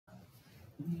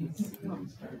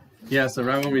Yeah, so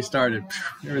right when we started,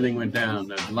 everything went down.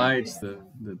 The lights, the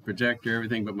projector,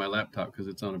 everything but my laptop because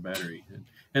it's on a battery.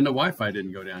 And the Wi-Fi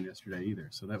didn't go down yesterday either,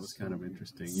 so that was kind of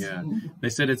interesting. Yeah, they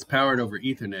said it's powered over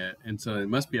Ethernet, and so it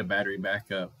must be a battery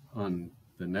backup on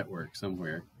the network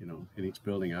somewhere, you know, in each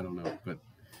building. I don't know, but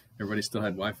everybody still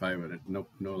had Wi-Fi, but no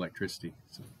electricity,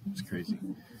 so it's crazy.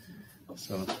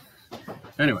 So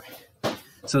anyway,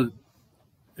 so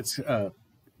it's a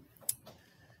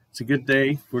good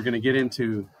day. We're going to get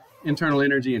into internal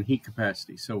energy and heat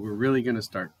capacity. So we're really going to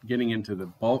start getting into the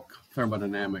bulk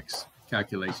thermodynamics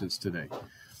calculations today.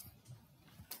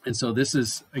 And so this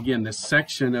is, again, this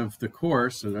section of the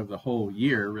course and of the whole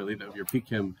year, really, of your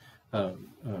PChem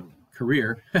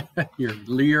career, your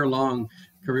year-long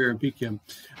career in PChem.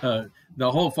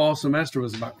 The whole fall semester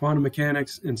was about quantum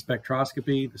mechanics and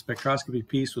spectroscopy. The spectroscopy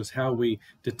piece was how we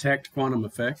detect quantum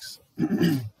effects.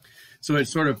 So it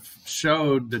sort of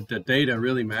showed that the data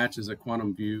really matches a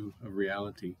quantum view of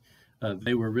reality.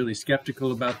 They were really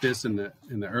skeptical about this in the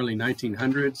early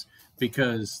 1900s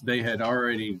because they had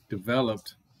already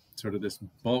developed sort of this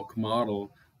bulk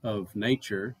model of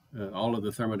nature, all of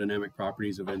the thermodynamic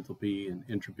properties of enthalpy and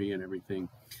entropy and everything.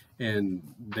 And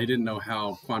they didn't know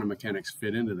how quantum mechanics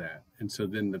fit into that. And so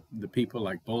then the people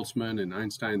like Boltzmann and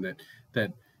Einstein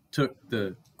that took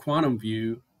the quantum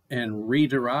view and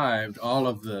re-derived all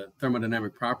of the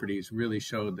thermodynamic properties really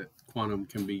showed that quantum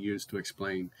can be used to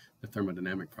explain the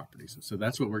thermodynamic properties. And so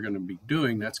that's what we're going to be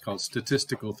doing. That's called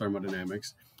statistical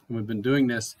thermodynamics. And we've been doing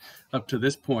this up to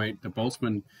this point. The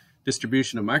Boltzmann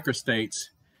distribution of microstates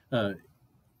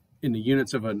in the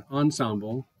units of an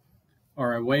ensemble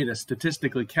are a way to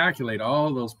statistically calculate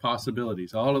all those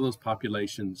possibilities, all of those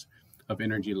populations of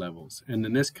energy levels. And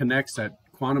then this connects that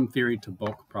quantum theory to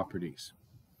bulk properties.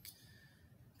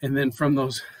 And then from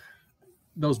those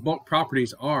bulk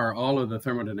properties are all of the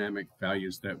thermodynamic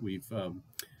values that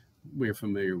we're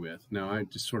familiar with. Now I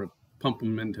just sort of pump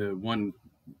them into one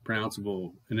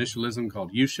pronounceable initialism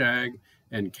called U-shag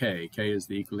and K. K is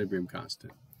the equilibrium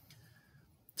constant.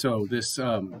 So this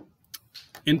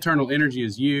internal energy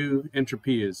is U,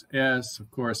 entropy is S,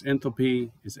 of course, enthalpy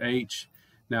is H.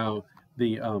 Now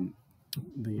the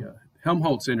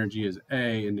Helmholtz energy is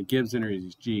A and the Gibbs energy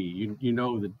is G. You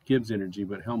know the Gibbs energy,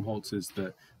 but Helmholtz is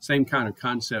the same kind of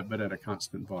concept, but at a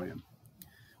constant volume.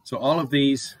 So all of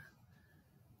these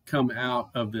come out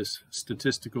of this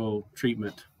statistical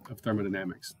treatment of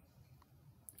thermodynamics.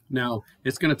 Now,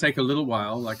 it's going to take a little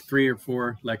while, like 3 or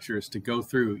 4 lectures to go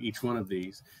through each one of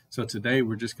these. So today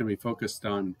we're just going to be focused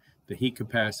on the heat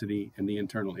capacity and the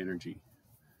internal energy.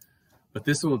 But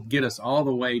this will get us all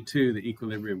the way to the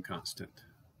equilibrium constant.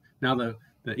 Now,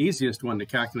 the easiest one to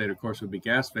calculate, of course, would be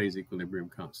gas phase equilibrium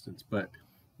constants, but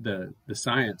the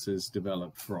science is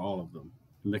developed for all of them.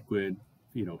 Liquid,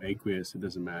 you know, aqueous, it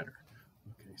doesn't matter.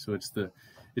 Okay, so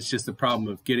it's just the problem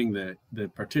of getting the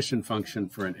partition function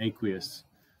for an aqueous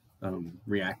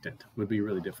reactant would be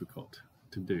really difficult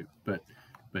to do. But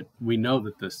we know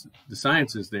that the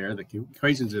science is there, the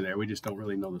equations are there, we just don't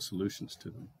really know the solutions to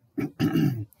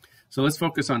them. So let's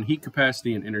focus on heat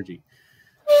capacity and energy.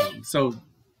 So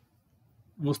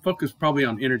we'll focus probably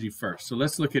on energy first. So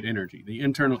let's look at energy, the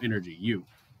internal energy, U.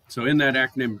 So in that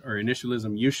acronym or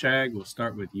initialism, U-shag, we'll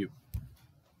start with U.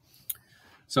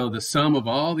 So the sum of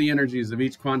all the energies of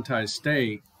each quantized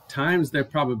state times their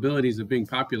probabilities of being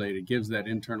populated gives that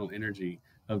internal energy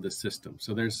of the system.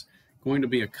 So there's going to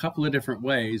be a couple of different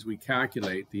ways we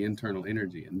calculate the internal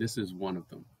energy, and this is one of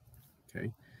them.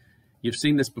 Okay, you've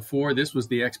seen this before. This was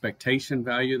the expectation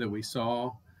value that we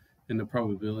saw in the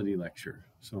probability lecture,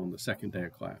 so on the second day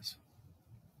of class.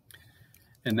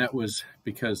 And that was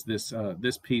because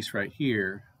this piece right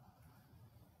here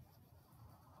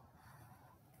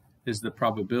is the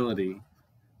probability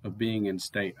of being in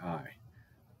state I.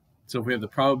 So if we have the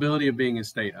probability of being in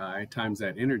state I times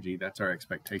that energy, that's our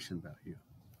expectation value.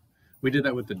 We did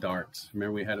that with the darts.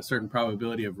 Remember, we had a certain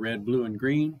probability of red, blue, and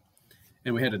green,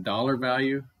 and we had a dollar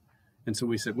value. And so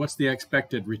we said, what's the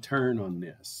expected return on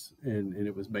this? And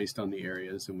it was based on the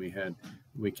areas, and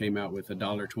we came out with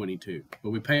 $1.22. But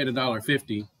we paid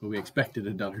 $1.50, but we expected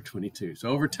 $1.22. So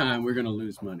over time, we're going to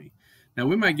lose money. Now,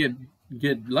 we might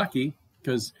get lucky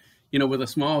because, you know, with a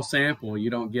small sample,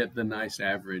 you don't get the nice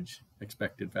average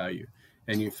expected value.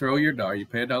 And you throw your dart, you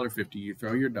pay $1.50, you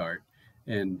throw your dart,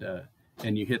 and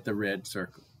you hit the red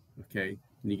circle, okay?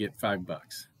 And you get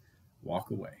 $5. Walk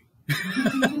away.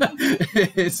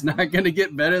 It's not going to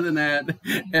get better than that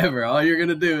ever. All you're going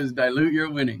to do is dilute your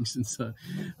winnings. And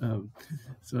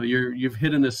so you've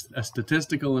hit a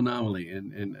statistical anomaly,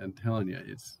 and I'm telling you,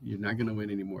 you're not going to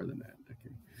win any more than that.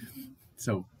 Okay,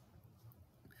 so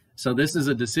So this is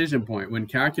a decision point. When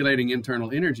calculating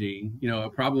internal energy, you know,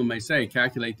 a problem may say,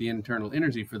 calculate the internal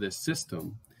energy for this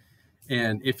system.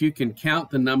 And if you can count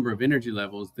the number of energy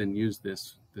levels, then use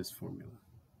this formula.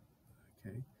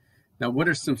 Okay. Now, what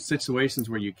are some situations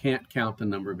where you can't count the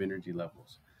number of energy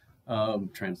levels?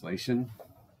 Translation,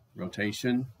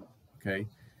 rotation, okay?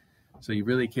 So you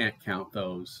really can't count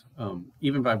those,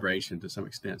 even vibration to some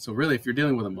extent. So really, if you're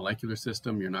dealing with a molecular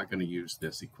system, you're not going to use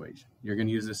this equation. You're going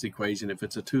to use this equation if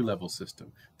it's a 2-level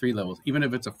system, 3 levels. Even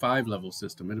if it's a 5-level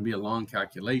system, it'll be a long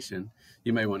calculation.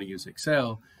 You may want to use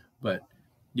Excel, but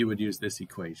you would use this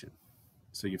equation.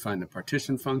 So you find the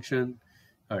partition function,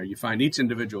 or you find each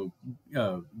individual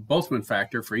Boltzmann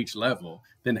factor for each level,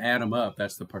 then add them up.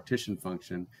 That's the partition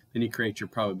function. Then you create your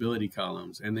probability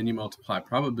columns, and then you multiply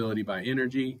probability by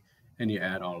energy, and you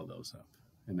add all of those up,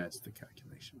 and that's the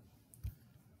calculation. Okay.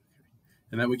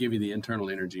 And that would give you the internal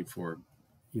energy for,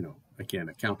 you know, again,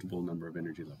 a countable number of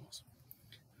energy levels.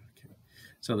 Okay.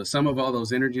 So the sum of all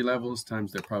those energy levels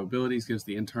times their probabilities gives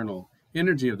the internal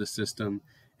energy of the system,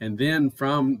 and then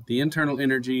from the internal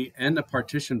energy and the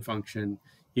partition function,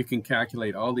 you can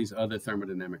calculate all these other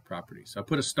thermodynamic properties. So I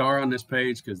put a star on this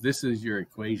page because this is your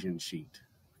equation sheet.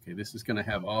 Okay, this is going to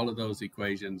have all of those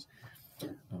equations.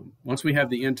 Once we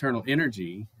have the internal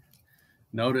energy,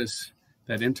 notice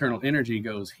that internal energy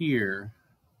goes here,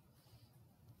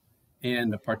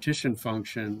 and the partition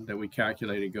function that we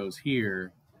calculated goes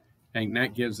here, and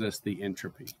that gives us the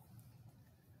entropy.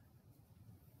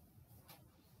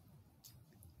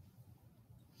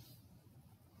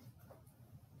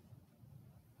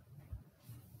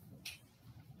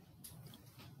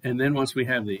 And then once we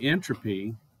have the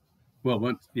entropy,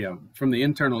 well, from the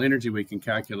internal energy, we can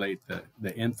calculate the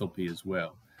enthalpy as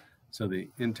well. So the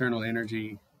internal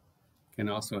energy can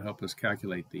also help us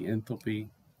calculate the enthalpy.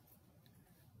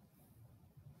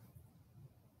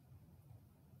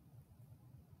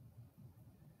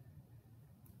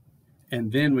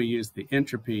 And then we use the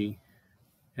entropy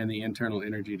and the internal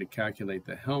energy to calculate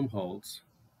the Helmholtz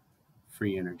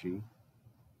free energy.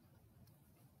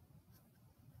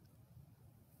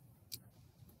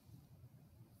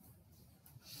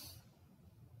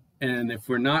 And if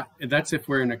we're not, that's if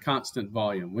we're in a constant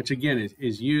volume, which again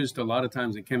is used a lot of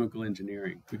times in chemical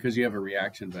engineering because you have a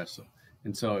reaction vessel.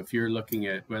 And so if you're looking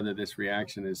at whether this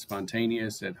reaction is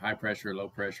spontaneous at high pressure, low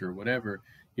pressure, or whatever,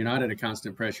 you're not at a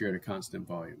constant pressure, you're at a constant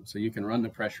volume. So you can run the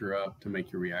pressure up to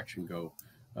make your reaction go,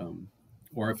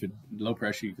 or if it's low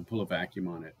pressure, you can pull a vacuum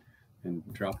on it and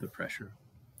drop the pressure.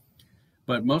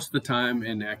 But most of the time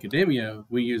in academia,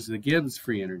 we use the Gibbs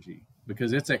free energy,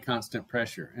 because it's at constant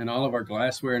pressure, and all of our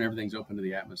glassware and everything's open to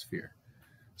the atmosphere.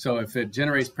 So if it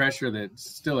generates pressure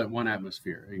that's still at 1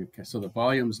 atmosphere, so the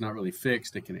volume's not really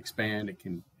fixed, it can expand, it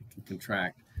can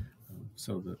contract.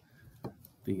 So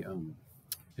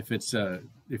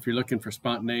if you're looking for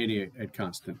spontaneity at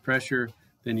constant pressure,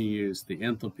 then you use the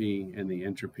enthalpy and the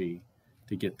entropy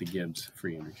to get the Gibbs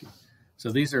free energy.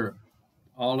 So these are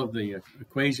all of the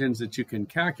equations that you can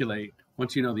calculate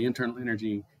once you know the internal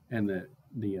energy and the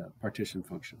partition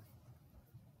function.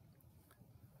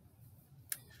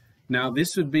 Now,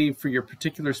 this would be for your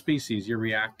particular species, your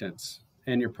reactants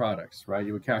and your products, right?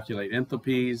 You would calculate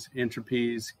enthalpies,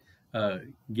 entropies,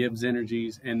 Gibbs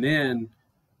energies, and then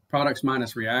products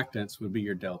minus reactants would be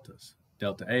your deltas.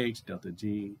 Delta H, delta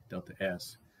G, delta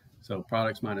S. So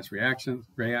products minus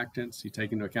reactants, you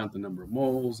take into account the number of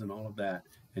moles and all of that,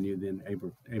 and you're then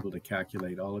able to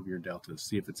calculate all of your deltas,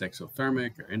 see if it's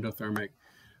exothermic or endothermic.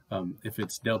 If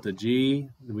it's delta G,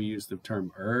 we use the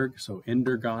term erg, so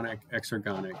endergonic,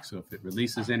 exergonic, so if it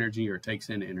releases energy or takes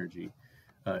in energy.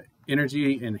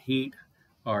 Energy and heat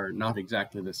are not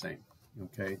exactly the same,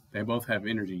 okay? They both have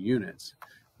energy units,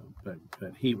 but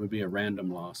heat would be a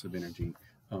random loss of energy.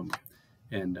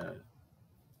 And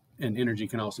energy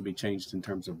can also be changed in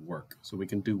terms of work, so we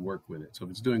can do work with it. So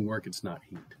if it's doing work, it's not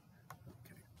heat.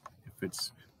 Okay. If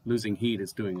it's losing heat,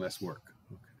 it's doing less work.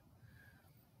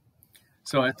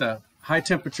 So at the high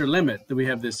temperature limit, we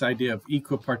have this idea of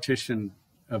equipartition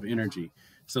of energy.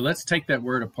 So let's take that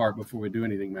word apart before we do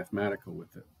anything mathematical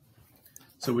with it.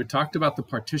 So we talked about the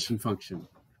partition function.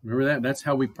 Remember that? That's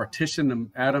how we partition the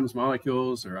atoms,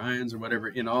 molecules, or ions, or whatever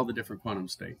in all the different quantum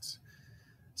states.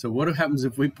 So what happens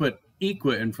if we put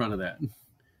equi in front of that?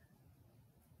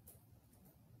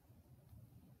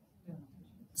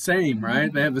 Same,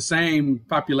 right? They have the same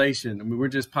population. I mean, we're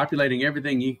just populating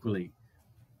everything equally.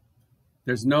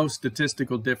 There's no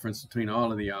statistical difference between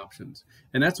all of the options.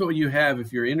 And that's what you have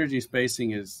if your energy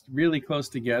spacing is really close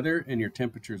together and your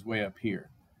temperature is way up here.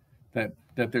 That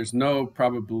there's no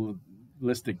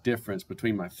probabilistic difference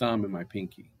between my thumb and my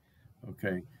pinky.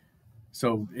 Okay.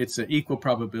 So it's an equal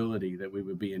probability that we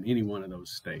would be in any one of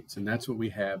those states. And that's what we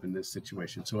have in this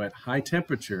situation. So at high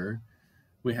temperature,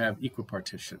 we have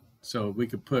equipartition. So we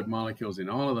could put molecules in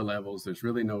all of the levels. There's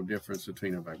really no difference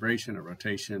between a vibration, a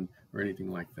rotation, or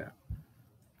anything like that.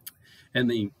 And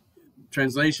the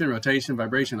translation, rotation,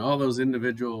 vibration, all those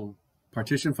individual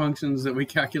partition functions that we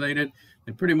calculated,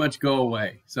 they pretty much go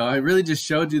away. So I really just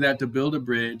showed you that to build a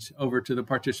bridge over to the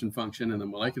partition function and the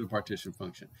molecular partition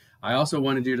function. I also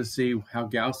wanted you to see how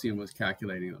Gaussian was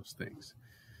calculating those things.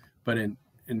 But in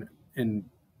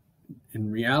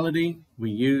reality, we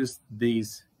use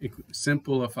these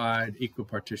simplified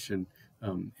equipartition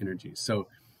energies. So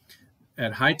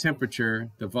at high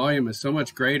temperature, the volume is so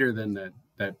much greater than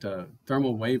that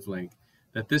thermal wavelength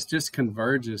that this just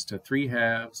converges to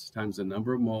 3/2 times the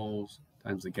number of moles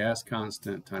times the gas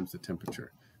constant times the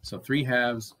temperature. So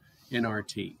 3/2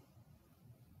 nRT.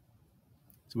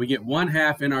 So we get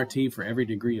 1/2 nRT for every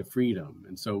degree of freedom.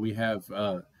 And so we have,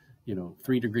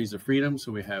 3 degrees of freedom,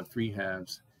 so we have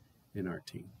 3/2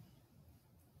 nRT.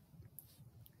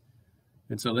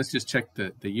 And so let's just check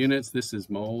the units. This is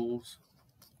moles.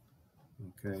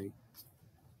 Okay.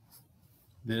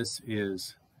 This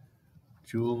is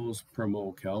joules per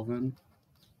mole Kelvin.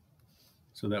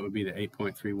 So that would be the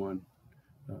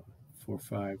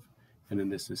 8.3145. And then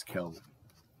this is Kelvin.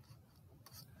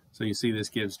 So you see this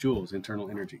gives joules, internal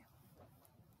energy.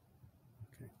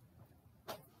 Okay.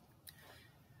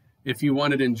 If you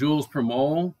want it in joules per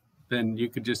mole, then you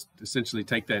could just essentially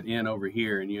take that in over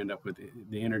here and you end up with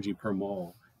the energy per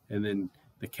mole. And then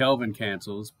the Kelvin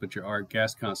cancels, but your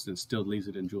gas constant still leaves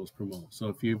it in joules per mole. So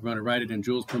if you want to write it in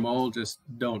joules per mole, just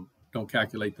don't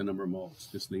calculate the number of moles.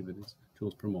 Just leave it as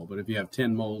joules per mole. But if you have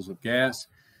 10 moles of gas,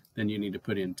 then you need to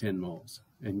put in 10 moles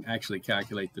and actually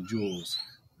calculate the joules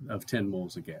of 10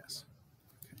 moles of gas.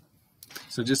 Okay.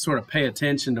 So just sort of pay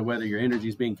attention to whether your energy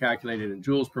is being calculated in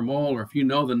joules per mole, or if you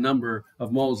know the number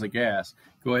of moles of gas,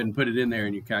 go ahead and put it in there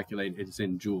and you calculate it's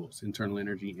in joules, internal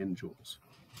energy in joules.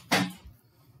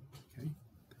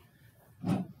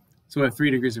 So at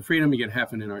 3 degrees of freedom, you get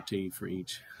 1/2 an nRT for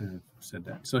each. Said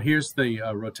that. So here's the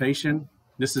rotation.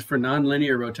 This is for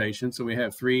nonlinear rotation. So we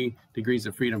have 3 degrees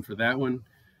of freedom for that one,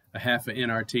 1/2 an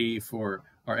nRT for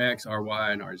our X, our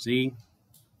Y, and our Z.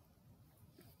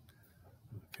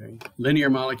 Okay. Linear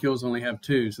molecules only have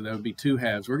 2, so that would be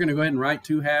 2/2. We're going to go ahead and write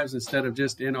 2/2 instead of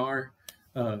just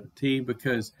nRT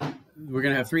because we're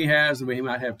going to have 3/2 and we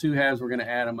might have 2/2. We're going to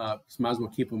add them up. So might as well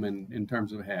keep them in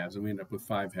terms of halves, and we end up with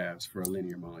 5/2 for a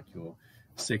linear molecule,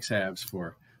 6/2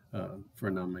 for a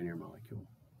nonlinear molecule.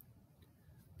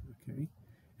 Okay,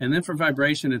 and then for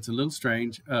vibration, it's a little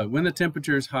strange. When the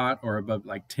temperature is hot or above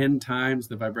like 10 times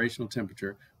the vibrational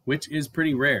temperature, which is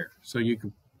pretty rare. So you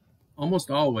can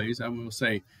almost always, I will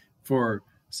say, for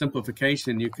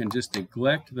simplification, you can just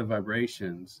neglect the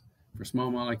vibrations for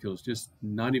small molecules, just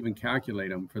not even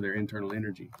calculate them for their internal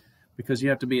energy, because you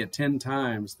have to be at 10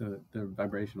 times the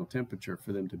vibrational temperature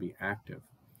for them to be active.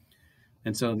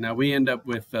 And so now we end up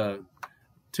with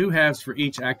 2/2 for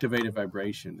each activated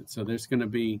vibration. And so there's going to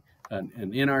be an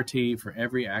nRT for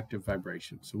every active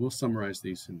vibration. So we'll summarize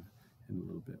these in a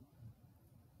little bit.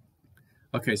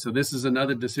 Okay, so this is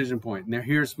another decision point. Now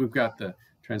we've got the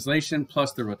translation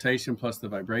plus the rotation plus the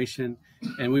vibration,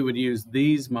 and we would use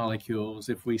these molecules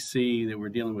if we see that we're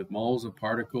dealing with moles of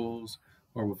particles,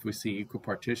 or if we see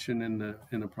equipartition in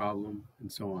the problem,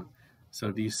 and so on.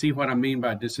 So do you see what I mean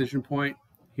by decision point?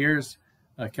 Here's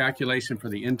a calculation for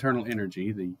the internal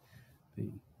energy. The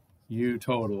U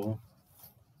total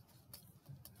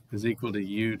is equal to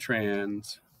U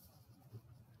trans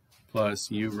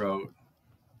plus U rot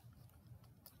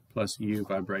plus U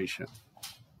vibration.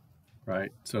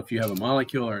 Right? So if you have a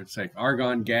molecule, or it's like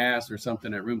argon gas or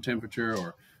something at room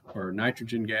temperature, or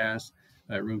nitrogen gas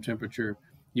at room temperature,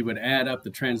 you would add up the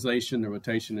translation, the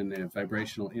rotation, and the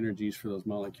vibrational energies for those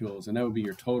molecules, and that would be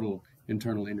your total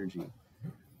internal energy.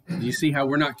 Do you see how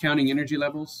we're not counting energy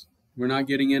levels? We're not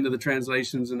getting into the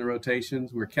translations and the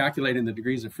rotations. We're calculating the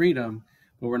degrees of freedom,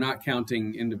 but we're not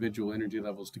counting individual energy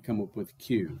levels to come up with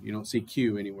Q. You don't see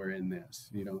Q anywhere in this.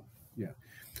 You don't, yeah.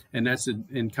 And that's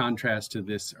in contrast to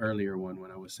this earlier one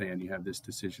when I was saying you have this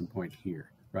decision point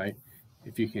here, right?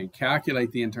 If you can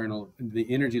calculate the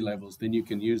energy levels, then you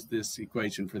can use this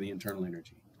equation for the internal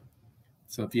energy.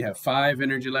 So if you have 5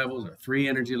 energy levels or 3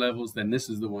 energy levels, then this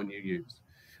is the one you use.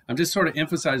 I'm just sort of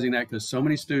emphasizing that because so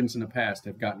many students in the past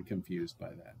have gotten confused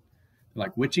by that.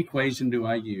 Like, which equation do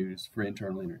I use for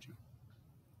internal energy?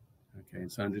 Okay,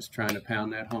 so I'm just trying to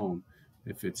pound that home.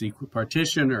 If it's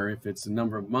equipartition, or if it's the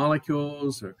number of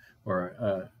molecules,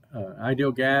 or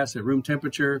ideal gas at room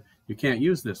temperature, you can't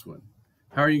use this one.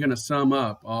 How are you going to sum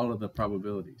up all of the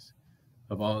probabilities?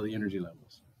 of all the energy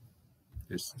levels.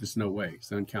 There's just no way. It's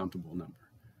an uncountable number.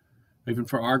 Even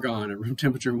for argon, at room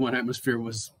temperature, 1 atmosphere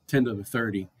was 10 to the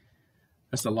 30.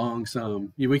 That's a long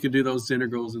sum. We could do those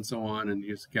integrals and so on and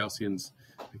use Gaussian's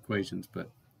equations, but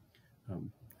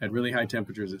at really high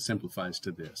temperatures, it simplifies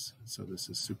to this. So this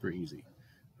is super easy.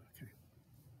 Okay.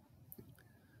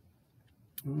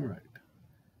 All right.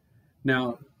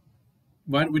 Now,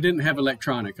 we didn't have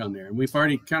electronic on there, and we've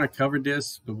already kind of covered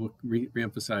this, but we'll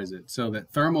re-emphasize it. So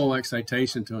that thermal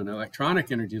excitation to an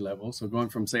electronic energy level, so going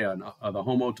from, say, the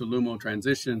HOMO to LUMO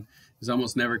transition, is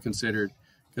almost never considered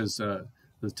because the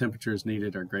temperatures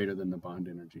needed are greater than the bond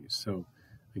energies. So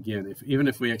again, even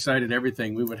if we excited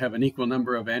everything, we would have an equal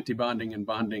number of antibonding and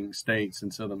bonding states,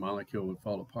 and so the molecule would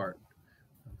fall apart.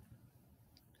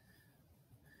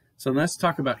 So let's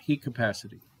talk about heat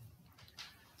capacity.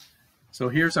 So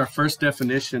here's our first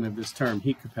definition of this term,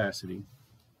 heat capacity.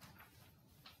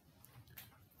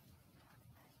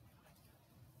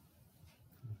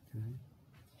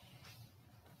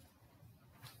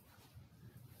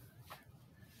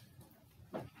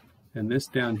 Okay. And this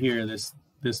down here, this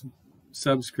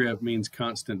subscript means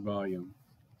constant volume.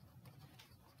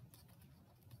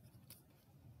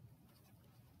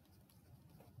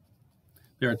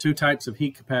 There are two types of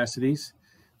heat capacities.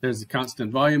 There's the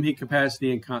constant volume heat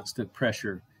capacity and constant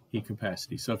pressure heat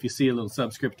capacity. So if you see a little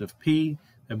subscript of P,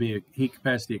 that'd be a heat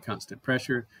capacity at constant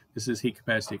pressure. This is heat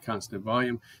capacity at constant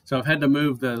volume. So I've had to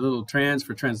move the little trans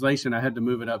for translation. I had to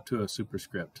move it up to a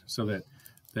superscript so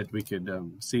that we could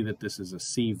see that this is a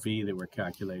CV that we're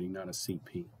calculating, not a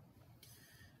CP.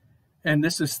 And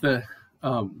this is the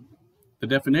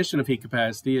definition of heat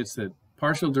capacity. It's the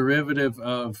partial derivative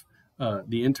of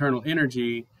the internal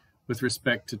energy with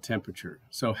respect to temperature.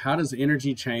 So how does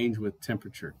energy change with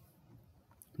temperature?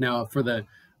 Now for the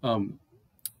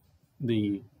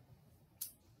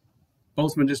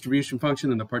Boltzmann distribution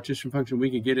function and the partition function, we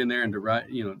could get in there and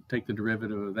take the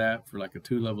derivative of that for like a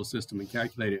 2-level system and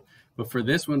calculate it. But for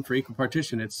this one, for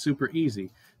equipartition, it's super easy.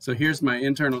 So here's my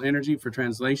internal energy for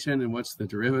translation, and what's the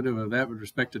derivative of that with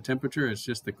respect to temperature? It's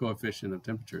just the coefficient of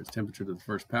temperature. It's temperature to the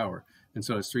first power, and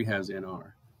so it's 3/2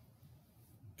 nR.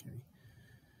 Okay.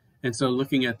 And so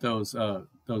looking at those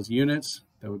units,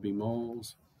 that would be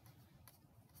moles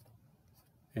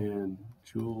and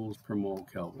joules per mole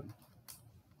Kelvin.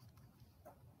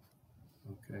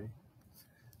 Okay,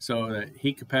 so the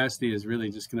heat capacity is really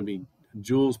just going to be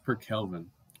joules per Kelvin.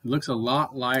 It looks a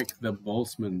lot like the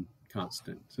Boltzmann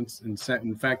constant. Since in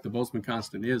fact the Boltzmann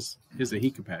constant is a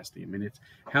heat capacity. I mean, it's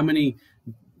how many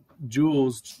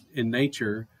joules in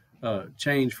nature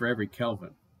change for every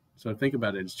Kelvin. So think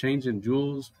about it. It's changing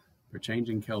joules or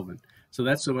changing Kelvin. So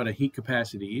that's what a heat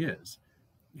capacity is.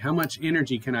 How much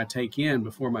energy can I take in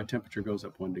before my temperature goes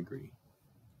up 1 degree?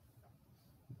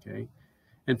 Okay.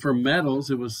 And for metals,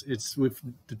 we've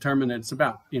determined that it's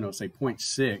about, say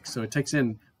 0.6. So it takes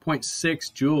in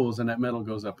 0.6 joules, and that metal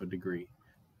goes up 1 degree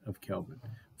of Kelvin.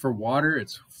 For water,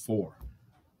 it's 4,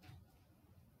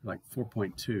 like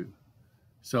 4.2.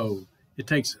 So it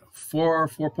takes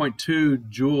 4.2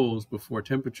 joules before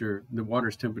the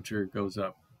water's temperature goes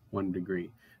up 1 degree.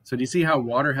 So do you see how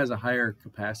water has a higher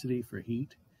capacity for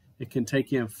heat? It can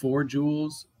take in 4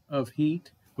 joules of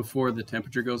heat before the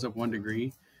temperature goes up 1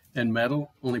 degree. And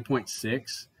metal, only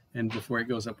 0.6, and before it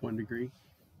goes up 1 degree.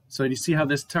 So you see how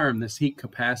this heat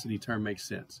capacity term makes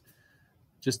sense.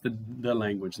 Just the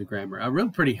language, the grammar. I'm really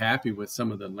pretty happy with some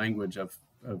of the language of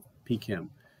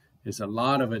PChem. Is a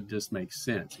lot of it just makes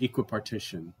sense.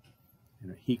 Equipartition,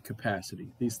 heat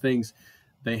capacity. These things,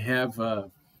 they have,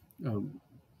 and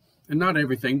not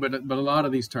everything, but a lot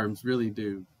of these terms really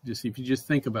do. If you just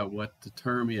think about what the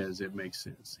term is, it makes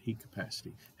sense. Heat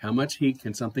capacity. How much heat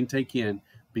can something take in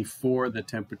before the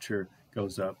temperature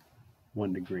goes up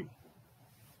 1 degree?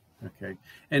 Okay,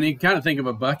 and you kind of think of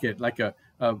a bucket, like a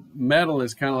metal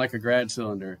is kind of like a grad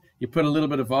cylinder. You put a little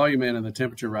bit of volume in and the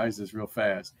temperature rises real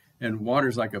fast. And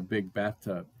water's like a big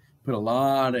bathtub. Put a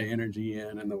lot of energy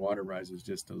in and the water rises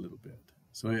just a little bit.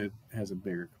 So it has a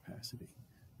bigger capacity.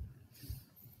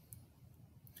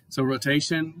 So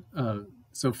rotation,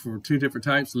 so for 2 different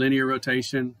types, linear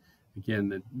rotation,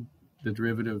 again, the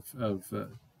derivative of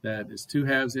that is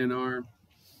 2/2 nR.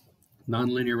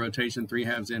 Nonlinear rotation,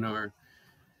 3/2 nR.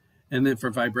 And then for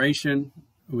vibration,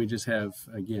 we just have,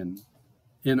 again,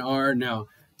 nR. Now,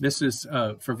 this is,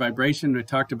 for vibration, we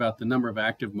talked about the number of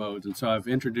active modes. And so I've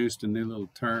introduced a new little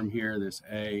term here, this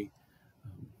A.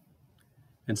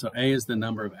 And so A is the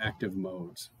number of active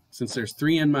modes. Since there's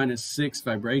 3n-6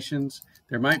 vibrations,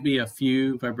 there might be a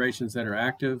few vibrations that are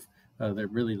active. They're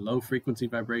really low frequency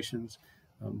vibrations.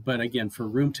 But again, for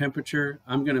room temperature,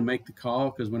 I'm going to make the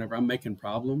call because whenever I'm making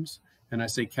problems and I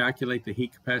say calculate the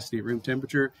heat capacity at room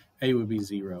temperature, A would be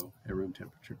 0 at room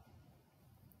temperature.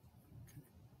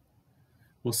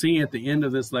 We'll see at the end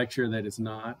of this lecture that it's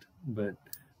not, but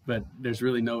there's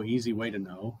really no easy way to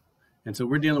know. And so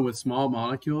we're dealing with small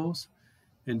molecules,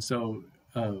 and so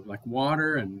like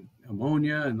water and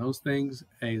ammonia and those things,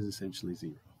 A is essentially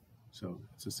 0. So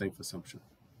it's a safe assumption.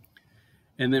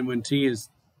 And then when T is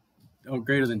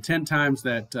greater than 10 times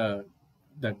that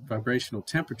vibrational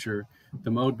temperature,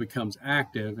 the mode becomes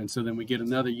active, and so then we get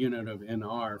another unit of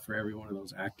NR for every one of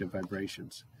those active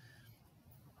vibrations.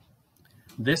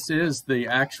 This is the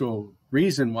actual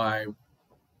reason why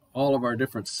all of our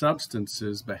different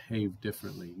substances behave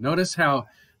differently. Notice how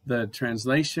the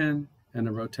translation and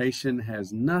the rotation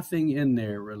has nothing in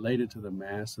there related to the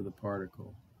mass of the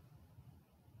particle.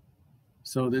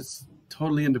 So that's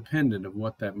totally independent of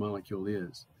what that molecule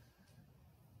is.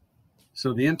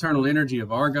 So the internal energy of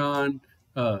argon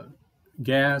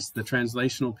gas, the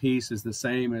translational piece, is the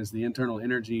same as the internal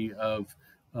energy of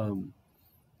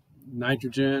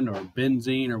nitrogen or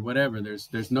benzene or whatever.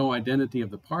 There's no identity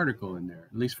of the particle in there.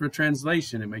 At least for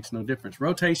translation, it makes no difference.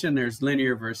 Rotation, there's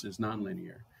linear versus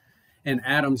nonlinear. And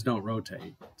atoms don't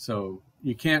rotate. So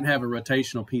you can't have a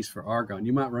rotational piece for argon.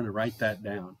 You might want to write that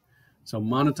down. So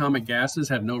monatomic gases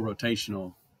have no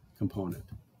rotational component.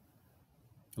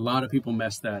 A lot of people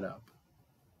mess that up.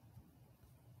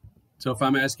 So if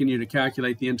I'm asking you to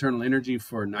calculate the internal energy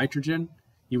for nitrogen,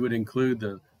 you would include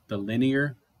the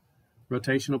linear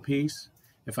rotational piece.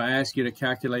 If I ask you to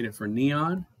calculate it for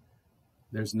neon,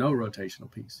 there's no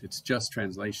rotational piece. It's just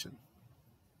translation.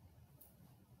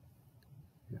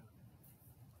 Yeah.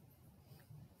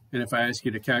 And if I ask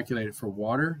you to calculate it for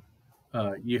water,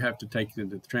 you have to take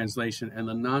the translation and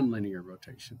the nonlinear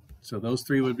rotation. So those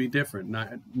three would be different.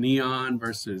 Neon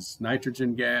versus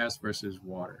nitrogen gas versus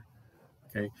water.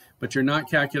 Okay, but you're not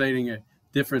calculating a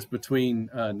difference between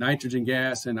nitrogen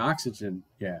gas and oxygen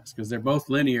gas, because they're both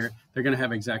linear. They're going to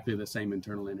have exactly the same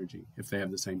internal energy if they have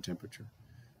the same temperature,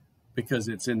 because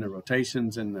it's in the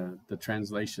rotations and the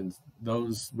translations.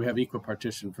 Those, we have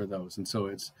equipartition for those, and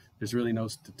so there's really no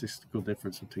statistical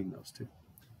difference between those two.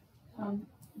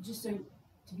 Just to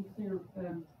be clear,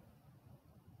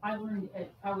 I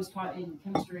was taught in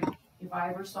chemistry, if I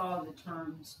ever saw the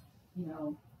terms,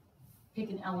 pick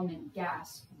an element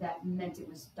gas, that meant it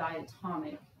was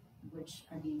diatomic, which,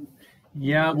 I mean,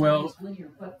 yeah, well, it's linear.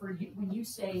 But when you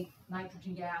say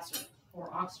nitrogen gas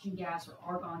or oxygen gas or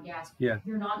argon gas, yeah,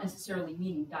 you're not necessarily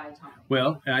meaning diatomic.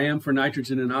 Well, I am for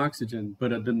nitrogen and oxygen,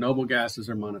 but the noble gases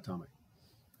are monatomic.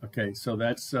 Okay, so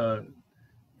that's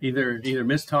either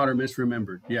mistaught or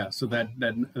misremembered. Yeah, so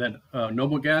that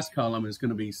noble gas column is going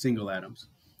to be single atoms.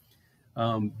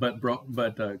 But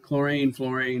chlorine,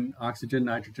 fluorine, oxygen,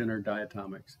 nitrogen are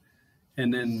diatomics.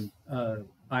 And then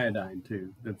iodine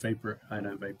too, the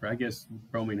iodine vapor. I guess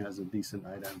bromine has a decent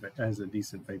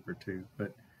vapor too.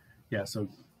 But yeah, so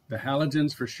the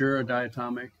halogens for sure are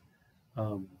diatomic.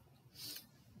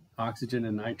 Oxygen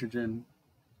and nitrogen.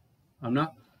 I've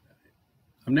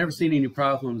never seen any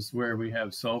problems where we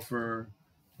have sulfur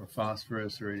or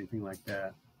phosphorus or anything like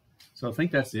that. So I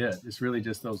think that's it. It's really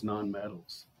just those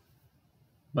nonmetals.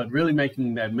 But really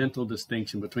making that mental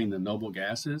distinction between the noble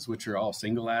gases, which are all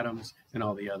single atoms, and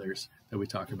all the others that we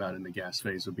talk about in the gas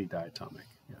phase would be diatomic.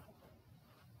 Yeah.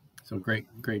 So great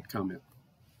comment.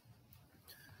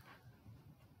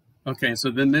 Okay, so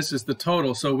then this is the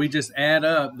total. So we just add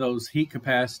up those heat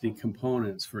capacity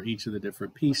components for each of the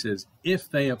different pieces if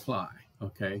they apply.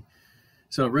 Okay.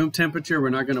 So at room temperature, we're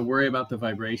not going to worry about the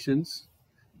vibrations.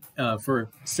 For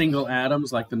single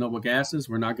atoms like the noble gases,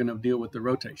 we're not going to deal with the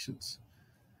rotations.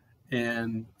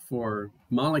 And for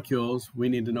molecules, we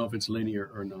need to know if it's linear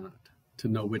or not to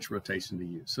know which rotation to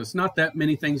use. So it's not that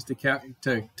many things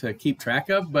to keep track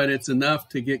of, but it's enough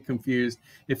to get confused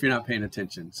if you're not paying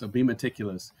attention. So be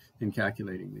meticulous in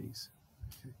calculating these.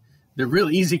 Okay. They're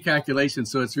really easy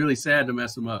calculations, so it's really sad to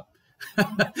mess them up,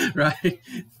 right?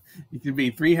 It could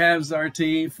be 3/2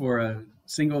 RT for a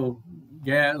single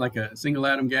gas, like a single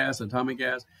atom gas, atomic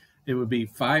gas. It would be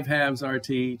 5/2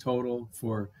 RT total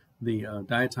for the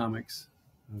diatomics,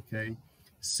 okay?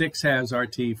 6/2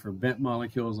 RT for bent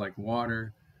molecules like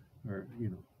water or,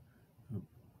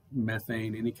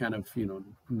 methane, any kind of,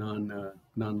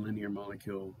 non-linear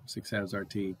molecule, 6/2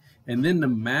 RT. And then the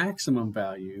maximum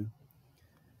value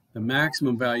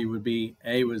would be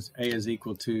A is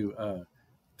equal to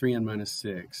 3n minus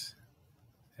 6.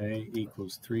 A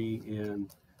equals 3n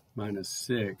minus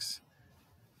 6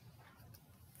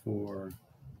 for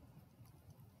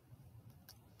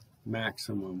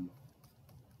maximum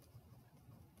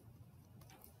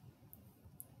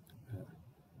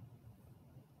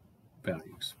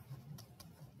values.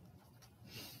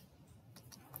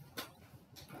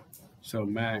 So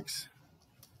max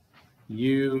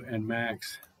U and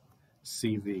max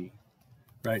CV,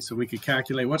 right? So we could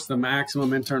calculate what's the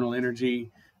maximum internal energy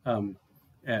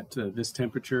at this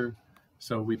temperature.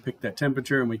 So we pick that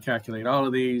temperature and we calculate all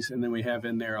of these, and then we have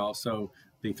in there also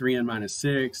the 3n minus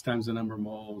 6 times the number of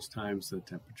moles times the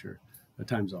temperature,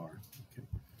 times R. Okay.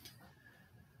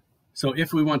 So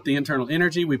if we want the internal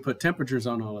energy, we put temperatures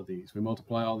on all of these. We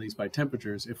multiply all these by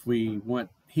temperatures. If we want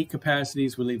heat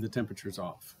capacities, we leave the temperatures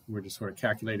off. We're just sort of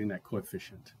calculating that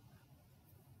coefficient.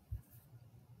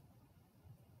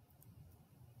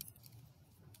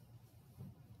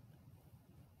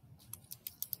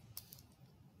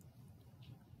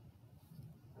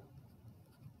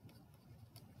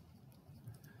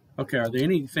 Okay, are there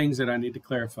any things that I need to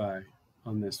clarify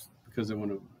on this? Because I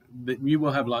want to, you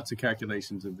will have lots of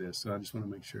calculations of this, so I just want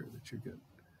to make sure that you're good.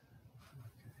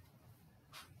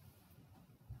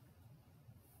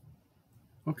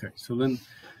 Okay, so then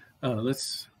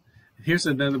here's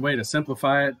another way to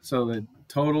simplify it. So the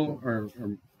total,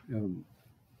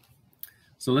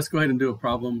 so let's go ahead and do a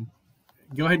problem.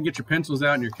 Go ahead and get your pencils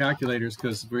out and your calculators,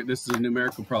 because this is a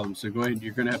numerical problem. So go ahead,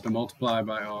 you're going to have to multiply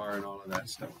by R and all of that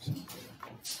stuff. So.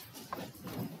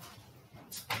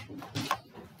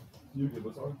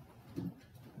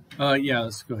 Yeah,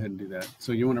 let's go ahead and do that.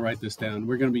 So you want to write this down.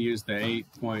 We're going to be using the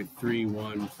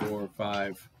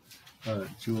 8.3145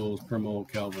 joules per mole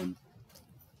Kelvin.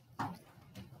 So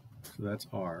that's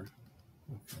R.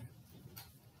 Okay.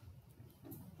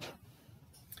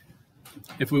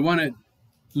 If we want to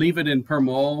leave it in per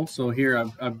mole, so here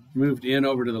I've moved N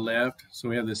over to the left. So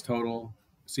we have this total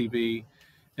CV.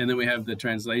 And then we have the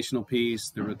translational piece,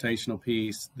 the rotational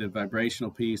piece, the vibrational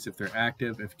piece. If they're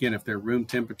active, if they're room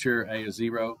temperature, A is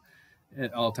 0,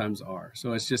 at all times R.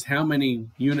 So it's just how many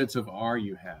units of R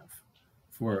you have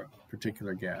for a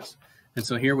particular gas. And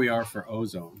so here we are for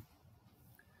ozone.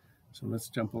 So let's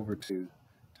jump over to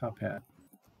top hat.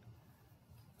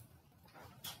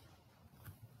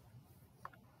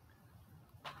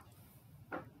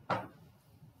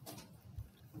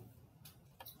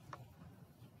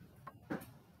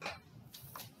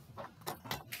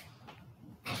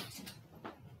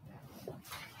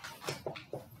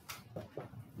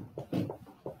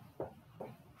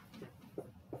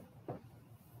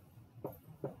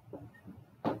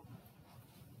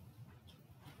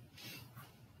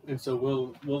 And so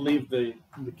we'll leave the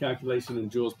calculation in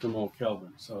joules per mole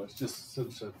Kelvin. So it's just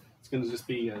it's going to just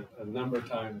be a number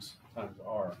times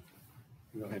R.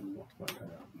 Go ahead and multiply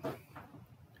that out.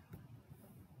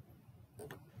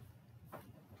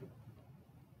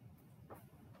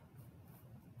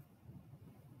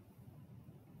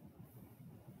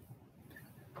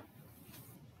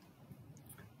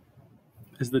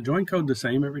 Is the join code the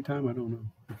same every time? I don't know.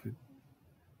 Okay.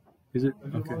 Is it?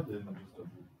 Okay.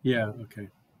 Yeah, okay.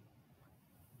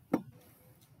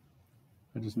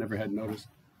 I just never had noticed.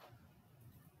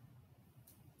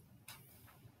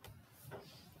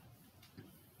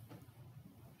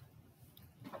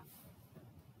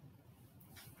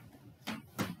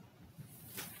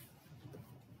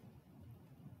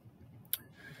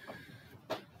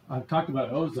 I've talked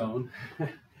about ozone. Do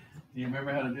you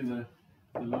remember how to do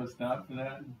the low stop for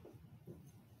that?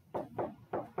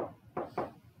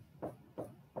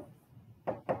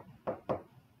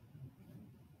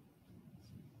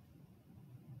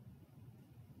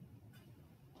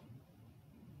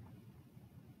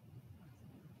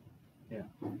 Yeah,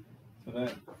 so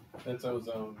that's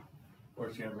ozone. Of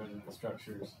course, you have resonant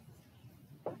structures.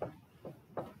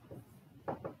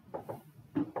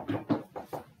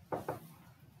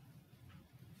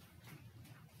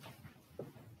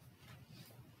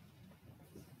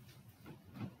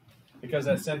 Because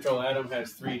that central atom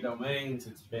has 3 domains,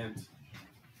 it's bent.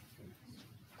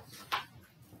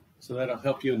 So that'll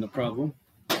help you in the problem.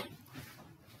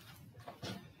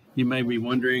 You may be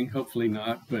wondering, hopefully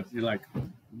not, but you're like,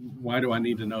 why do I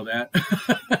need to know that?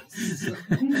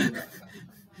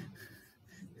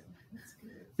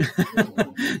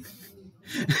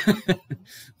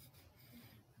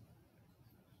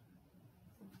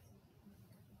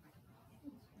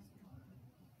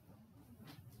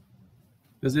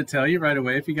 Does it tell you right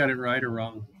away if you got it right or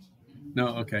wrong? No?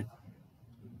 Okay.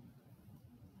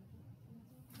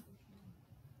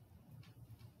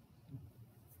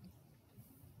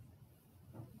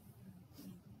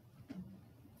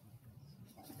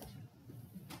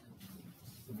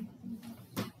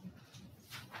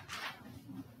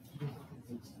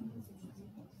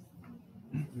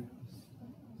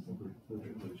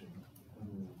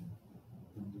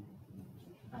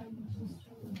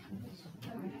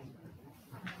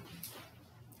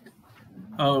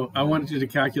 Oh, I wanted you to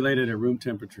calculate it at room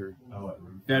temperature. Oh, at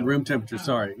room. At room temperature,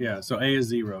 sorry. Yeah, so A is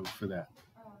 0 for that.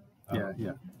 Yeah,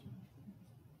 yeah.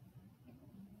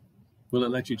 Will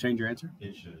it let you change your answer?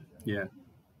 It should. Yeah.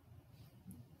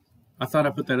 I thought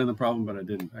I put that in the problem, but I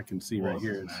didn't. I can see Well, right it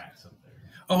here. says It's, max up there.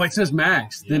 oh, it says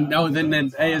max. Yeah,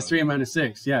 Then A is 3 minus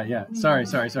 6. Yeah, yeah. Sorry. It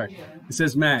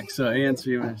says max. So A and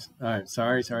 3 minus. All right.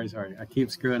 Sorry. I keep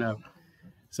screwing up.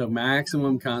 So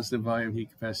maximum constant volume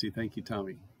heat capacity. Thank you,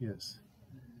 Tommy. Yes.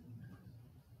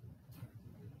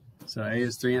 So A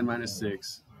is 3n minus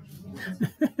 6.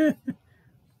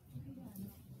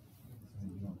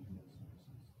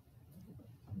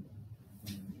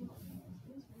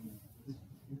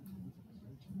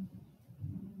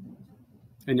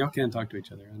 And y'all can talk to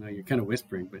each other. I know you're kind of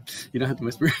whispering, but you don't have to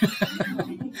whisper.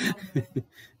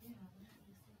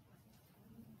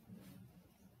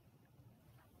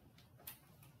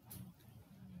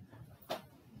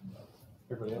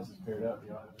 Everybody else is paired up.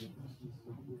 Y'all have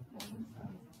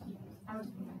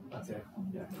okay.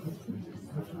 Yeah.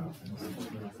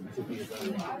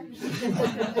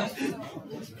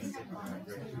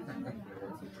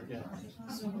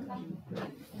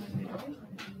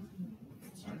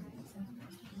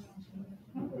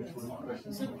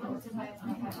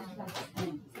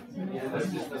 Yeah,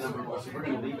 that's just the number of questions. We're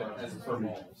going to leave it as per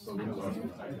mole, so we don't have to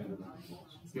type into the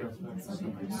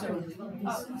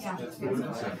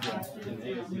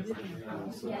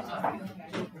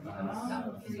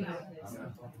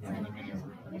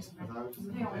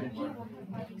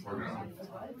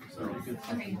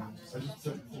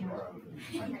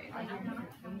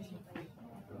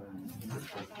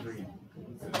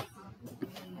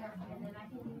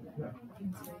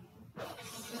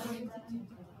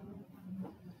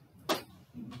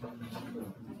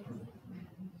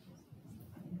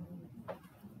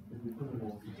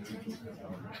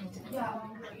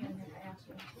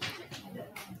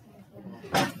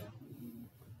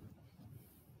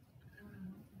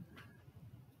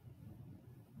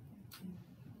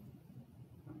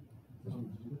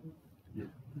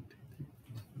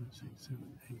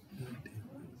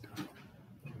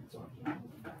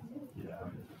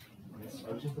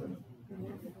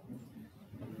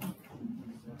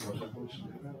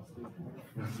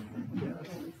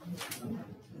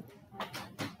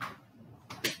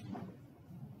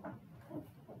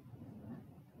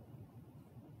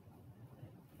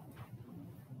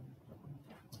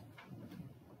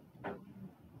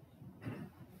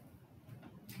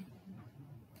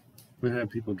We have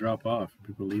people drop off,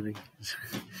 people leaving.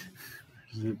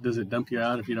 Does it dump you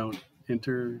out if you don't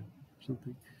enter or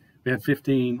something? We had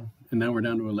 15, and now we're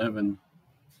down to 11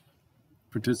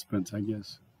 participants, I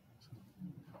guess.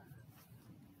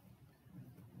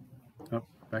 Oh,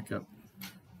 back up.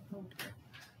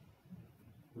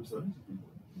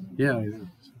 Yeah, I know.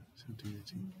 17,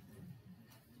 18.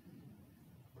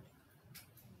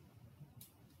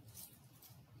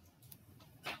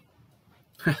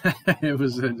 It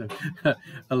was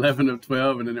 11 of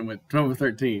 12, and then it went 12 of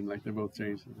 13, like they both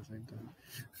changed at the same time.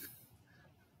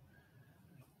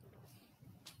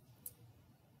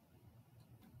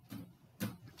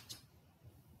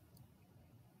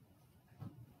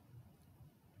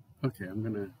 Okay,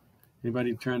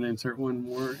 anybody trying to insert one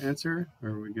more answer, or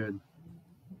are we good?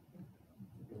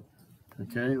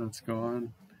 Okay, let's go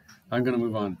on. I'm going to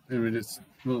move on.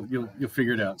 You'll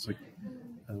figure it out. So,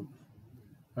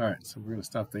 all right, so we're going to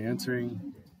stop the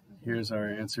answering. Here's our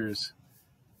answers.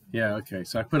 Yeah, okay.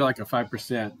 So I put like a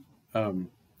 5%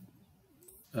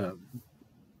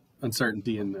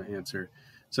 uncertainty in the answer.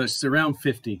 So it's around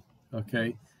 50,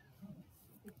 okay?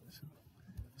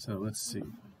 So let's see.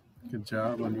 Good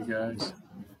job on you guys.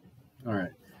 All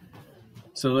right.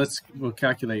 So we'll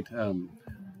calculate.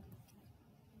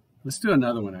 Let's do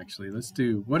another one, actually. Let's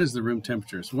do, what is the room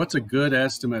temperature? So what's a good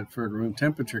estimate for room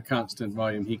temperature constant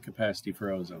volume heat capacity for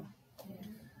ozone?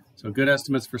 So good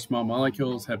estimates for small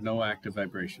molecules have no active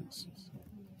vibrations.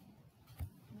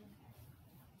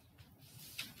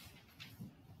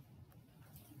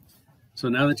 So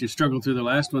now that you struggled through the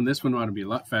last one, this one ought to be a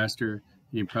lot faster.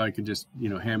 You probably could just,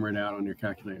 hammer it out on your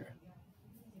calculator.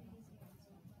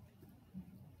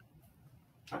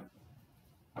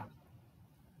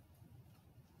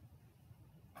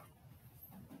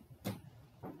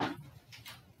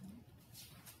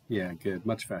 Yeah, good.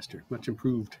 Much faster. Much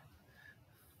improved.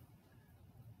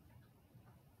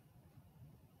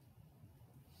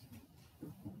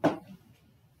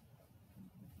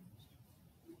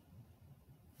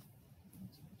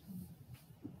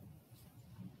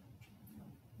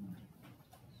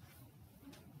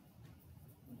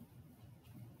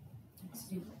 Let's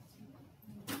do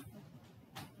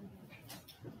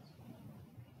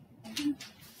it.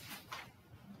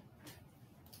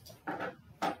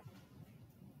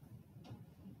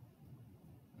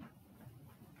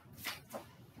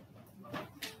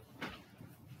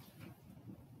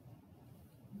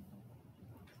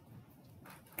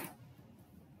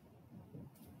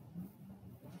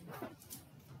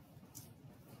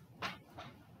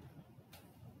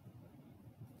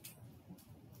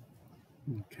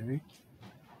 Okay.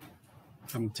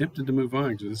 I'm tempted to move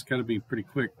on because it's got to be pretty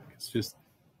quick. It's just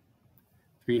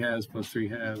 3 halves plus 3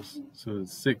 halves. So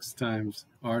it's 6 times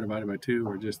r divided by 2,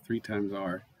 or just 3 times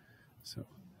r. So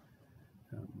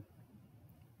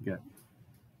you got,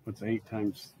 what's 8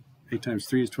 times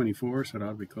 3 is 24, so it ought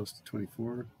to be close to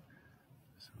 24.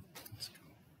 So let's go.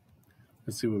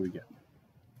 Let's see what we get.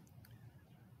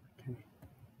 Okay.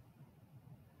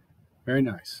 Very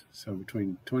nice. So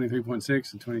between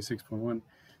 23.6 and 26.1.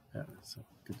 So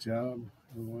good job,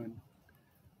 everyone.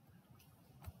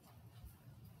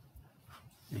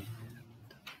 And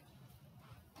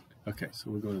okay, so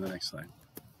we'll go to the next slide.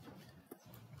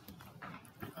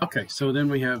 Okay, so then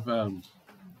we have,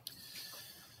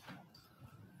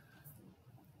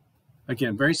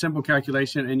 again, very simple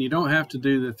calculation, and you don't have to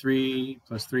do the 3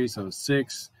 plus 3, so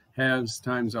 6 halves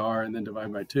times r and then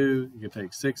divide by 2. You can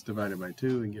take 6 divided by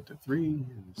 2 and get to 3,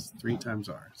 and it's 3 times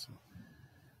r. So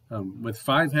with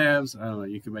 5 halves, I don't know,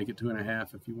 you can make it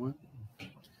 2.5 if you want.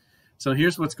 So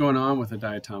here's what's going on with a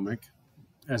diatomic.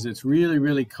 As it's really,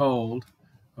 really cold,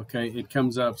 okay, it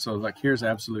comes up, so like here's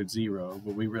absolute 0,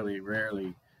 but we really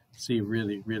rarely see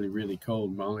really, really, really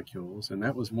cold molecules. And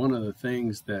that was one of the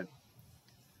things that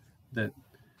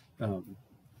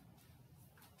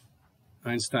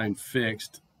Einstein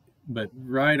fixed, but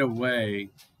right away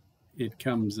it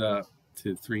comes up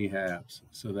to 3 halves.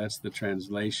 So that's the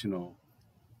translational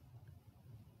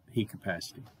heat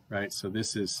capacity, right? So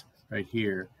this is right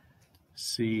here,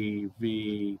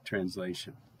 CV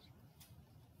translation.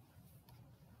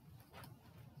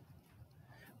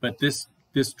 But this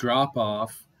drop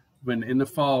off, when in the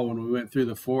fall, when we went through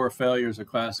the 4 failures of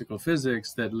classical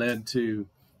physics that led to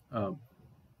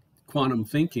quantum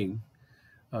thinking,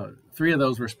 3 of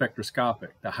those were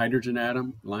spectroscopic. The hydrogen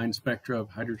atom, line spectra of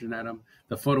hydrogen atom,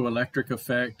 the photoelectric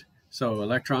effect. So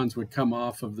electrons would come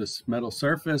off of this metal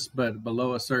surface, but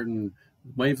below a certain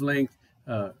wavelength,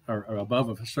 or above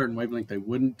a certain wavelength, they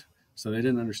wouldn't. So they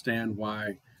didn't understand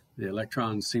why the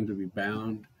electrons seemed to be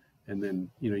bound. And then,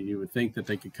 you would think that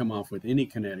they could come off with any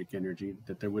kinetic energy,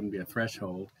 that there wouldn't be a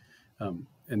threshold. And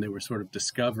they were sort of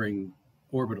discovering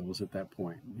orbitals at that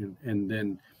point. And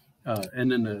then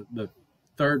the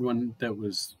third one that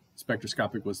was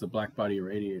spectroscopic was the black body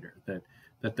radiator,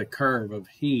 that the curve of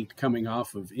heat coming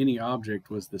off of any object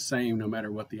was the same no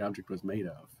matter what the object was made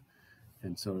of.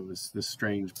 And so it was this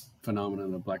strange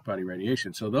phenomenon of black body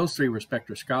radiation. So those 3 were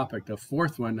spectroscopic. The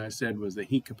 4th one I said was the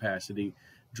heat capacity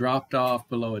dropped off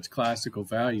below its classical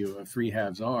value of 3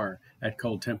 halves r at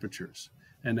cold temperatures.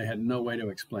 And they had no way to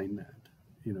explain that,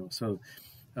 So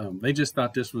they just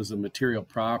thought this was a material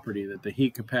property, that the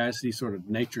heat capacity, sort of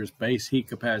nature's base heat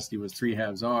capacity, was 3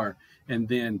 halves r. And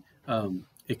then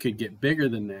it could get bigger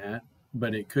than that,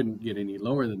 but it couldn't get any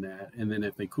lower than that. And then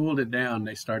if they cooled it down,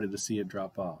 they started to see it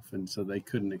drop off. And so they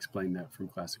couldn't explain that from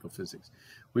classical physics.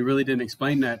 We really didn't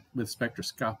explain that with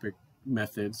spectroscopic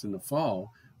methods in the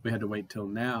fall. We had to wait till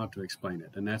now to explain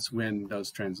it. And that's when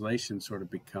those translations sort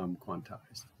of become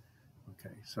quantized.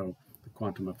 Okay, so the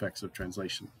quantum effects of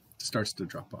translation starts to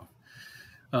drop off.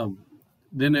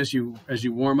 Then as you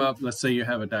warm up, let's say you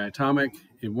have a diatomic,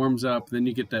 it warms up, then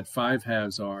you get that 5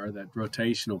 halves r, that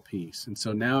rotational piece. And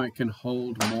so now it can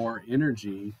hold more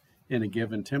energy in a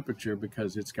given temperature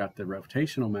because it's got the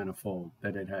rotational manifold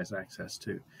that it has access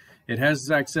to. It has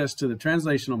access to the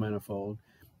translational manifold,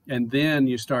 and then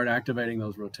you start activating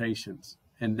those rotations.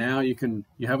 And now you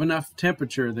have enough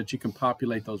temperature that you can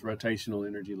populate those rotational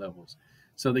energy levels.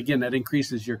 So again, that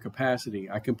increases your capacity.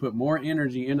 I can put more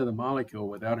energy into the molecule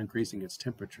without increasing its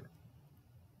temperature.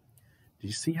 Do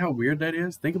you see how weird that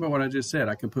is? Think about what I just said.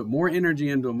 I can put more energy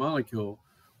into a molecule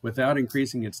without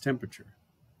increasing its temperature,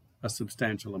 a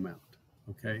substantial amount,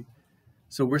 okay?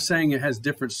 So we're saying it has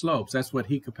different slopes. That's what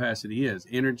heat capacity is,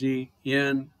 energy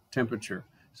in temperature.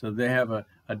 So they have a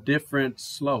different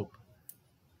slope,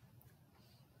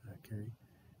 okay?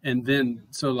 And then,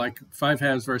 so like 5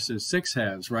 halves versus 6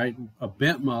 halves, right? A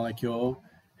bent molecule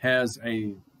has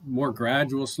a more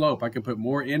gradual slope. I can put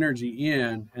more energy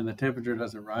in and the temperature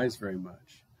doesn't rise very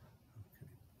much. Okay.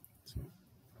 So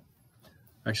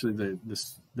actually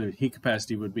the heat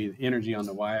capacity would be energy on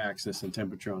the y-axis and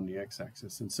temperature on the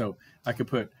x-axis. And so I could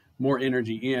put more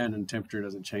energy in and temperature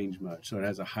doesn't change much. So it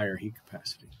has a higher heat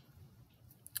capacity.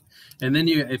 And then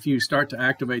if you start to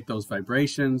activate those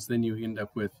vibrations, then you end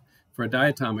up with, for a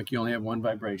diatomic, you only have 1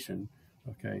 vibration,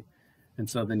 okay? And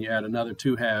so then you add another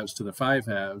 2 halves to the 5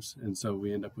 halves, and so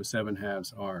we end up with 7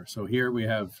 halves R. So here we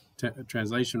have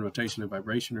translation, rotation, and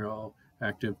vibration are all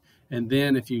active. And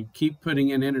then if you keep putting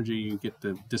in energy, you get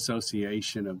the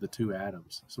dissociation of the 2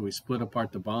 atoms. So we split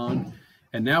apart the bond,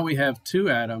 and now we have 2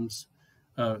 atoms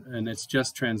and it's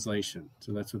just translation.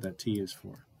 So that's what that T is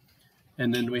for.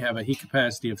 And then we have a heat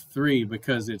capacity of 3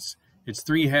 because it's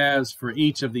 3 halves for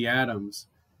each of the atoms,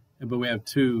 but we have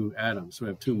 2 atoms, so we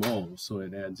have 2 moles, so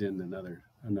it adds in another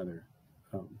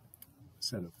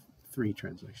set of 3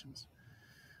 translations.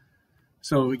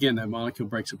 So again, that molecule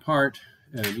breaks apart,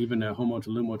 and even a HOMO to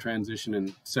LUMO transition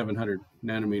in 700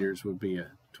 nanometers would be a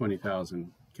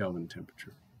 20,000 Kelvin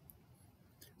temperature.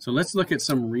 So let's look at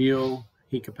some real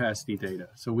heat capacity data.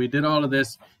 So we did all of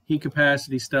this heat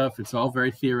capacity stuff. It's all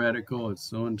very theoretical. It's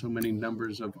so and so many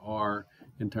numbers of R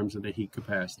in terms of the heat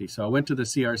capacity. So I went to the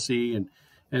CRC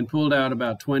and pulled out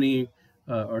about 20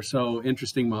 or so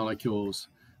interesting molecules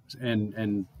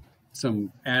and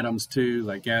some atoms too,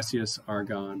 like gaseous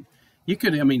argon. You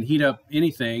could, heat up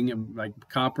anything like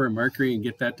copper and mercury and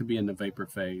get that to be in the vapor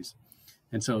phase.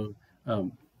 And so,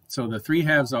 so the 3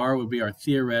 halves R would be our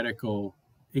theoretical,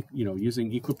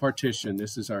 using equipartition.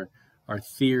 This is our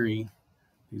theory.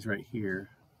 These right here.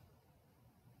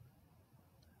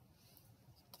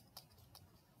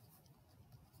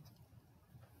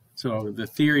 So the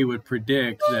theory would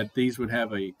predict that these would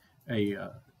have a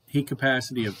heat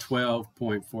capacity of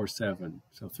 12.47.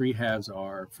 So 3 halves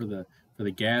R for the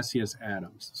gaseous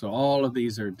atoms. So all of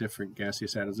these are different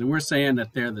gaseous atoms, and we're saying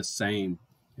that they're the same.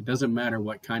 It doesn't matter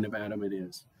what kind of atom it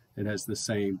is. It has the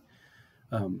same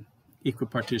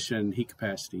equipartition heat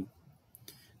capacity.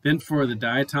 Then for the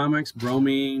diatomics,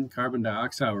 bromine, carbon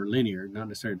dioxide, or linear, not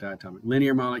necessarily diatomic,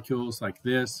 linear molecules like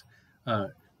this,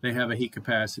 they have a heat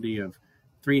capacity of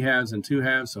 3 halves and 2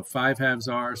 halves, so 5 halves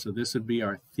R. So this would be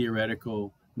our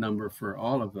theoretical number for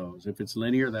all of those. If it's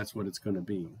linear, that's what it's going to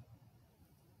be.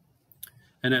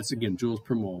 And that's, again, joules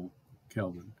per mole,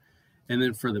 Kelvin. And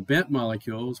then for the bent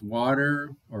molecules,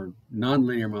 water or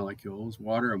nonlinear molecules,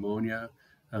 water, ammonia.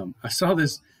 I saw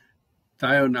this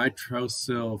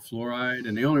thionitrosyl fluoride,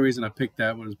 and the only reason I picked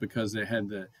that was because it had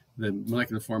the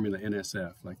molecular formula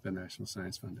NSF, like the National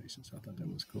Science Foundation, so I thought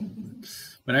that was cool.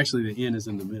 But actually the N is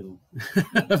in the middle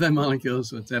of that molecule,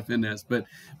 so it's FNS. But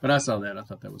I saw that, I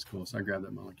thought that was cool, so I grabbed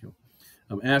that molecule.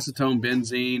 Acetone,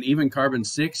 benzene, even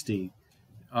carbon-60.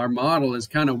 Our model is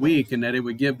kind of weak in that it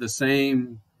would give the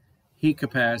same heat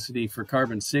capacity for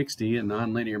carbon-60, a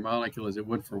nonlinear molecule, as it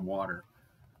would for water.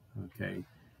 Okay,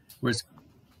 whereas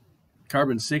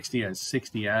carbon-60 has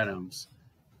 60 atoms.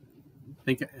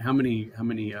 Think how many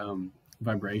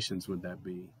vibrations would that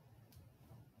be?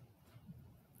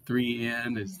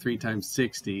 3N is 3 times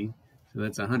 60, so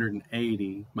that's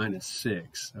 180 minus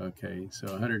 6. Okay, so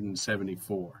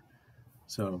 174.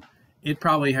 So it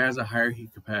probably has a higher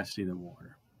heat capacity than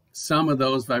water. Some of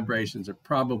those vibrations are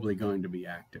probably going to be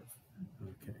active.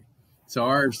 Okay, so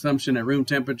our assumption at room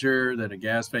temperature that a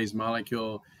gas phase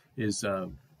molecule is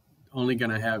only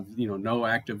going to have no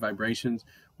active vibrations.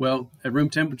 Well, at room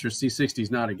temperature, C60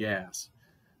 is not a gas.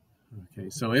 Okay,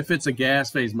 so if it's a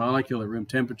gas phase molecule at room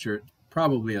temperature, it's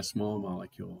probably a small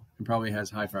molecule and probably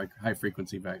has high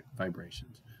frequency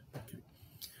vibrations. Okay,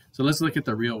 so let's look at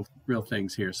the real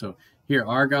things here. So here,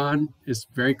 argon is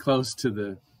very close to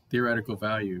the theoretical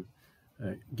value.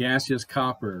 Gaseous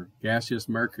copper, gaseous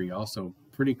mercury, also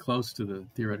pretty close to the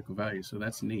theoretical value. So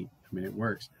that's neat. It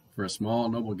works for a small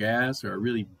noble gas or a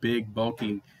really big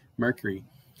bulky mercury.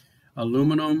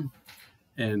 Aluminum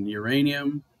and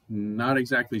uranium, not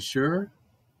exactly sure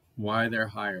why they're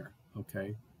higher,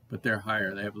 okay? But they're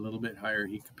higher. They have a little bit higher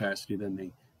heat capacity than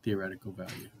the theoretical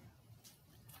value.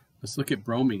 Let's look at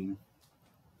bromine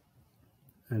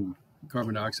and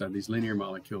carbon dioxide, these linear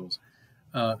molecules.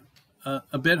 A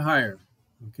bit higher,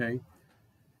 okay?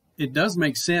 It does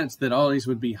make sense that all these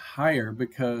would be higher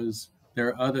because there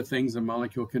are other things a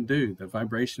molecule can do. The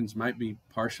vibrations might be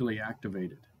partially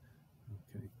activated.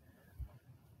 Okay.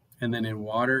 And then in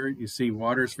water, you see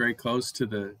water is very close to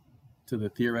the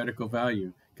theoretical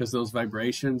value because those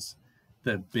vibrations,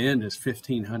 the bend is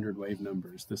 1,500 wave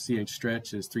numbers. The CH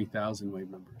stretch is 3,000 wave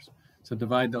numbers. So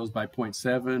divide those by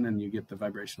 0.7 and you get the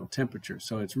vibrational temperature.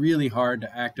 So it's really hard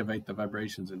to activate the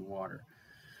vibrations in water.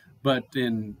 But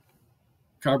in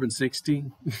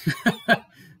carbon-60,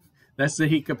 that's the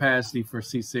heat capacity for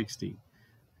C60.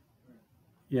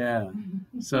 Yeah,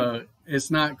 so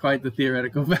it's not quite the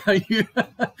theoretical value.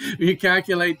 You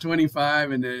calculate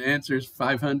 25 and the answer is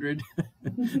 500.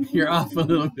 You're off a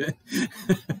little bit.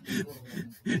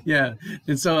 Yeah,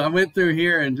 and so I went through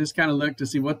here and just kind of looked to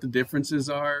see what the differences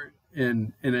are.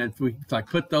 And if we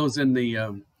put those in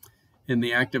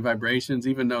the active vibrations,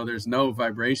 even though there's no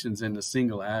vibrations in a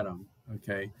single atom,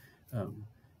 okay,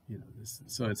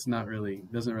 so it's not really,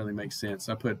 doesn't really make sense.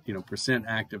 I put percent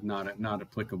active, not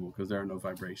applicable because there are no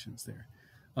vibrations there.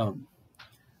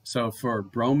 So for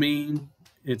bromine,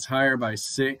 it's higher by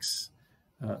 6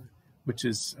 which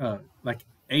is like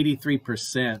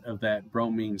 83% of that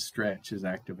bromine stretch is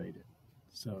activated.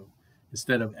 So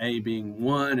instead of A being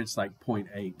 1, it's like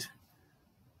 0.8,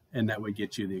 and that would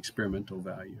get you the experimental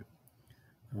value.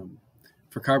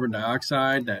 For carbon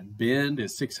dioxide, that bend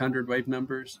is 600 wave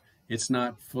numbers. It's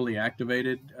not fully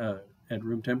activated at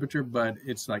room temperature, but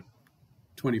it's like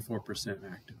 24%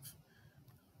 active.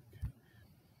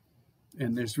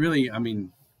 And there's really, I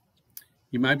mean,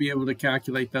 you might be able to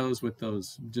calculate those with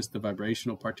just the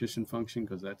vibrational partition function,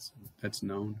 because that's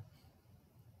known.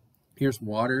 Here's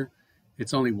water.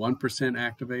 It's only 1%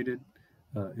 activated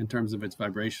in terms of its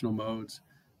vibrational modes.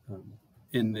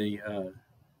 In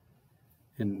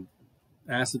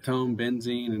acetone,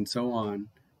 benzene, and so on,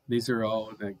 these are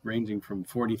all like ranging from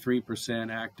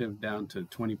 43% active down to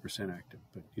 20% active.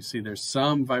 But you see there's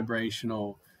some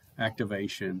vibrational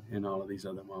activation in all of these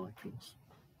other molecules.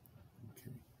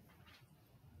 Okay.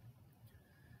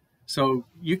 So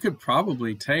you could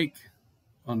probably take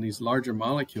on these larger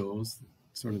molecules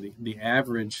sort of the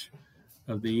average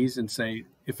of these and say,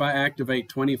 if I activate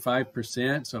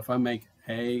 25%, so if I make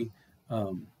A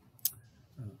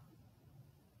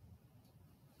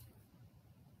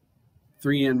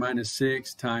 3n minus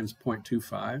 6 times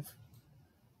 0.25,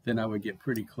 then I would get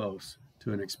pretty close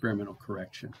to an experimental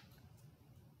correction.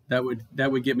 That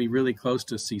would get me really close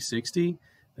to C60.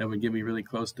 That would get me really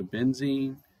close to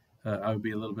benzene. I would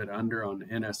be a little bit under on the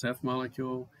NSF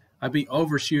molecule. I'd be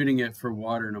overshooting it for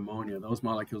water and ammonia. Those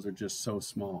molecules are just so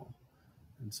small.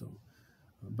 And so,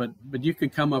 but you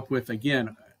could come up with,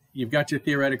 again, you've got your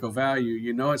theoretical value.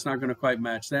 You know it's not going to quite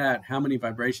match that. How many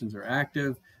vibrations are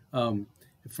active?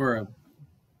 For a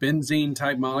benzene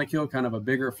type molecule, kind of a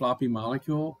bigger floppy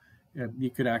molecule, you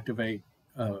could activate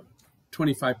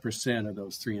 25% of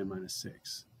those 3n minus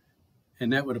 6.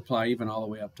 And that would apply even all the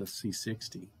way up to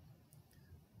C60.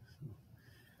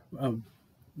 Let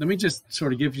me just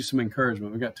sort of give you some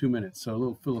encouragement. We've got 2 minutes, so a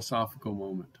little philosophical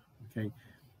moment. Okay,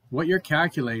 what you're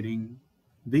calculating,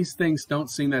 these things don't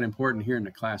seem that important here in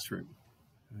the classroom.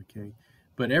 Okay,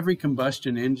 but every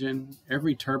combustion engine,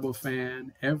 every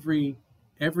turbofan, every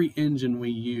engine we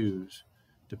use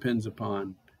depends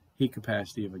upon heat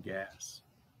capacity of a gas.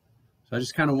 So I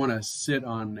just kind of want to sit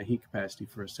on the heat capacity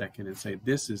for a second and say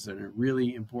this is a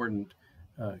really important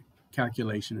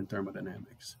calculation in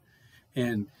thermodynamics.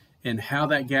 And how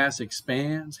that gas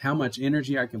expands, how much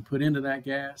energy I can put into that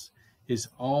gas, is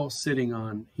all sitting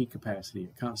on heat capacity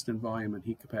at constant volume and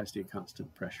heat capacity at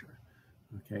constant pressure.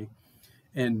 Okay,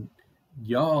 and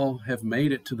y'all have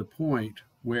made it to the point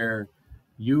where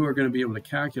you are going to be able to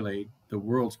calculate the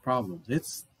world's problems.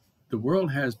 The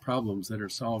world has problems that are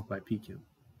solved by PChem.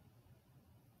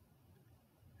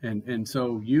 And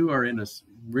so you are in a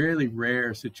really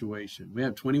rare situation. We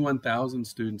have 21,000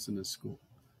 students in this school.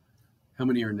 How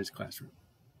many are in this classroom?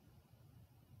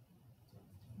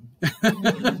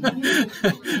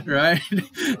 Right?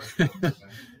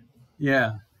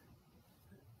 Yeah.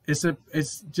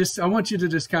 It's just, I want you to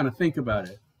just kind of think about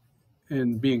it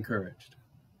and be encouraged.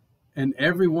 And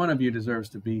every one of you deserves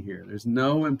to be here. There's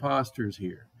no imposters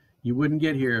here. You wouldn't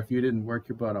get here if you didn't work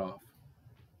your butt off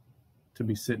to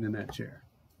be sitting in that chair.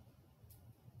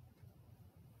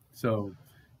 So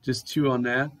just chew on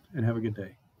that and have a good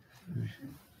day.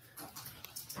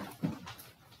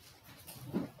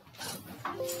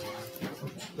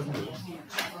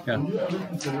 Yeah.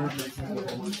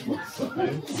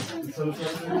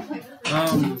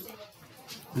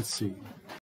 Let's see.